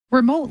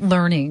Remote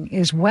learning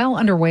is well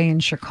underway in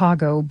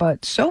Chicago,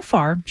 but so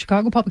far,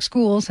 Chicago Public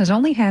Schools has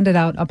only handed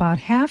out about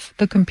half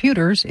the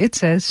computers it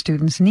says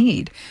students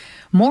need.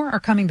 More are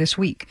coming this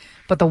week,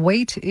 but the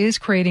wait is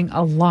creating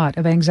a lot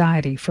of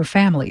anxiety for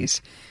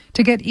families.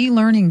 To get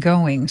e-learning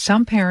going,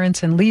 some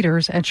parents and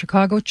leaders at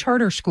Chicago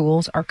charter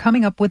schools are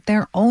coming up with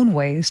their own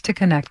ways to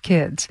connect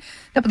kids.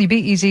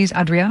 WBEZ's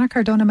Adriana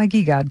Cardona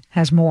Maguigad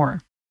has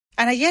more.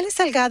 Anayeli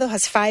Salgado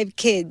has 5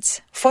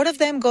 kids. 4 of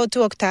them go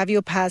to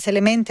Octavio Paz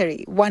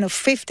Elementary, one of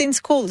 15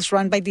 schools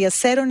run by the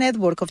Acero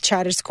network of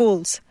charter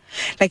schools.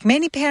 Like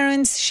many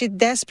parents, she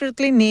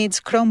desperately needs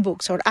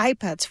Chromebooks or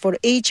iPads for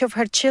each of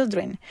her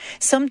children,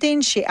 something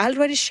she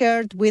already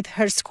shared with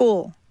her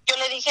school.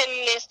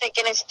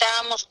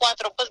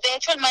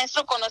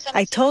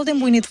 I told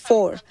him we need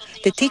 4.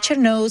 The teacher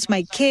knows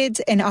my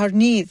kids and our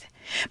need.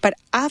 But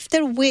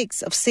after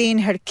weeks of seeing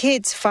her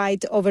kids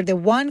fight over the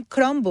one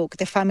Chromebook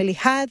the family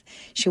had,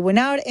 she went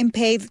out and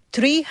paid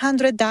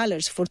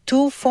 $300 for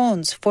 2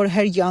 phones for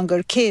her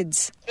younger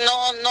kids.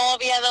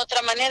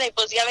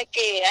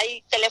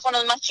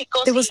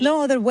 There was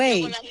no other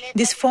way.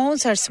 These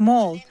phones are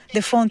small.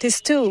 The font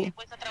is too.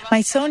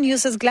 My son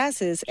uses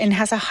glasses and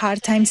has a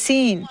hard time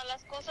seeing.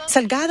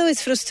 Salgado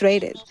is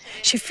frustrated.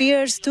 She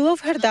fears 2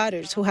 of her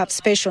daughters who have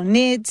special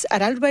needs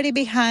are already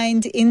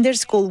behind in their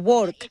school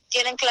work.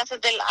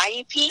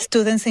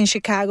 Students in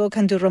Chicago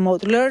can do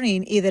remote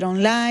learning either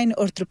online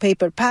or through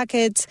paper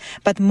packets,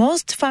 but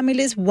most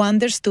families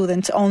want their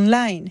students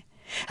online.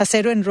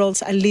 Acero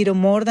enrolls a little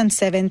more than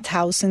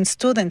 7,000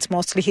 students,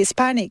 mostly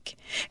Hispanic.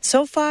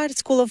 So far,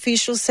 school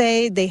officials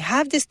say they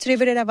have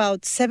distributed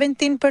about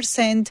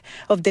 17%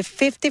 of the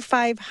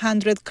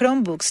 5,500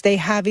 Chromebooks they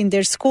have in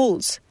their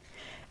schools.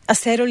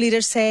 Acero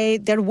leaders say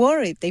they're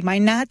worried they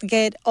might not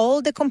get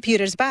all the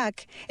computers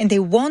back and they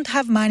won't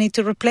have money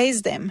to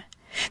replace them.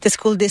 The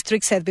school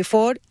district said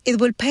before it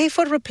will pay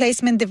for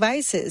replacement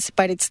devices,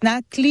 but it's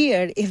not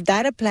clear if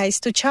that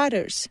applies to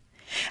charters.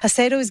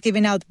 Acero is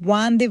giving out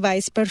 1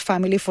 device per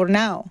family for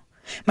now.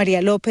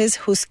 Maria Lopez,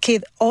 whose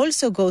kid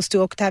also goes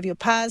to Octavio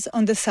Paz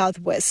on the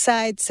southwest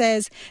side,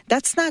 says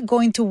that's not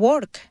going to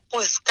work.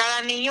 Each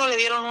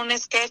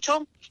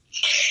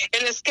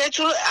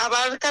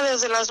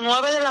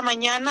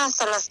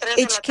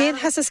kid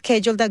has a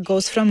schedule that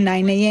goes from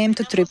 9 a.m.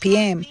 to 3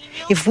 p.m.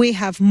 If we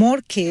have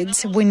more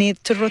kids, we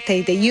need to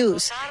rotate the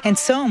use, and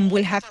some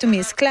will have to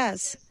miss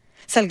class.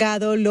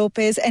 Salgado,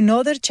 Lopez, and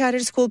other charter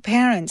school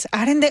parents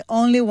aren't the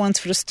only ones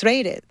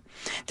frustrated.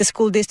 The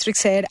school district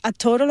said a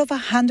total of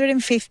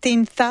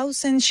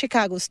 115,000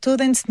 Chicago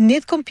students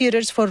need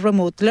computers for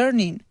remote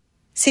learning.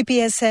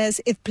 CPS says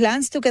it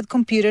plans to get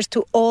computers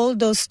to all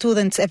those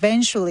students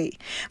eventually,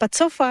 but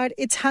so far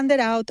it's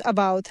handed out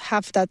about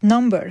half that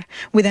number,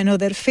 with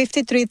another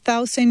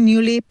 53,000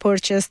 newly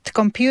purchased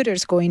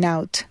computers going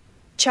out.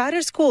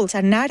 Charter schools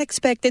are not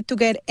expected to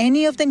get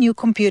any of the new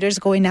computers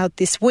going out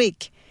this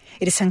week.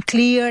 It is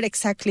unclear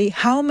exactly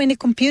how many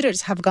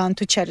computers have gone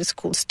to charter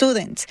school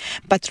students,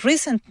 but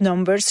recent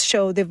numbers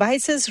show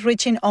devices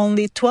reaching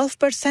only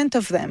 12%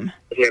 of them.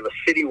 We have a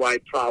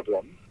citywide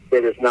problem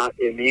that is not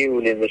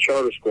immune in the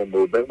charter school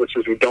movement, which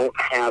is we don't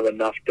have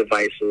enough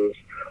devices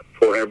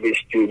for every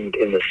student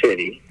in the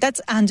city.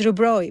 That's Andrew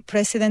Broy,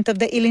 president of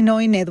the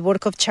Illinois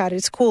Network of Charter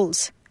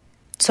Schools.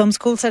 Some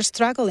schools are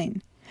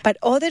struggling, but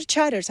other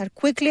charters are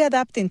quickly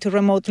adapting to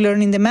remote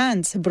learning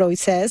demands, Broy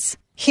says.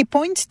 He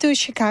points to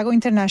Chicago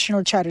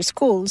International Charter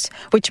Schools,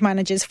 which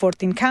manages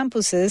 14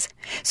 campuses.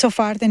 So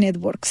far, the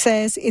network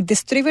says it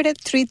distributed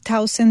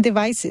 3,000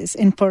 devices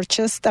and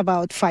purchased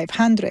about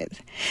 500.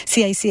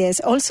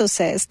 CICS also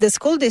says the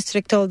school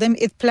district told them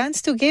it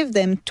plans to give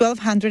them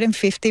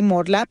 1,250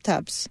 more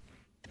laptops.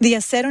 The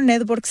Acero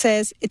network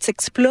says it's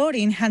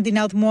exploring handing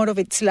out more of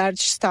its large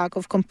stock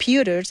of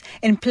computers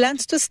and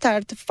plans to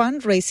start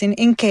fundraising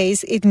in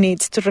case it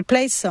needs to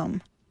replace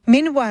some.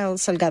 Meanwhile,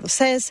 Salgado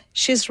says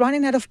she's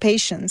running out of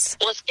patience.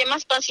 In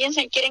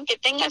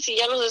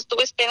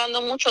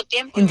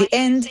the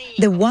end,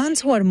 the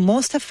ones who are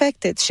most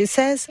affected, she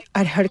says,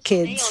 are her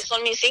kids.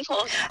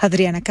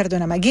 Adriana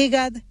Cardona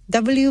Maguigad,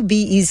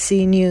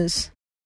 WBEZ News.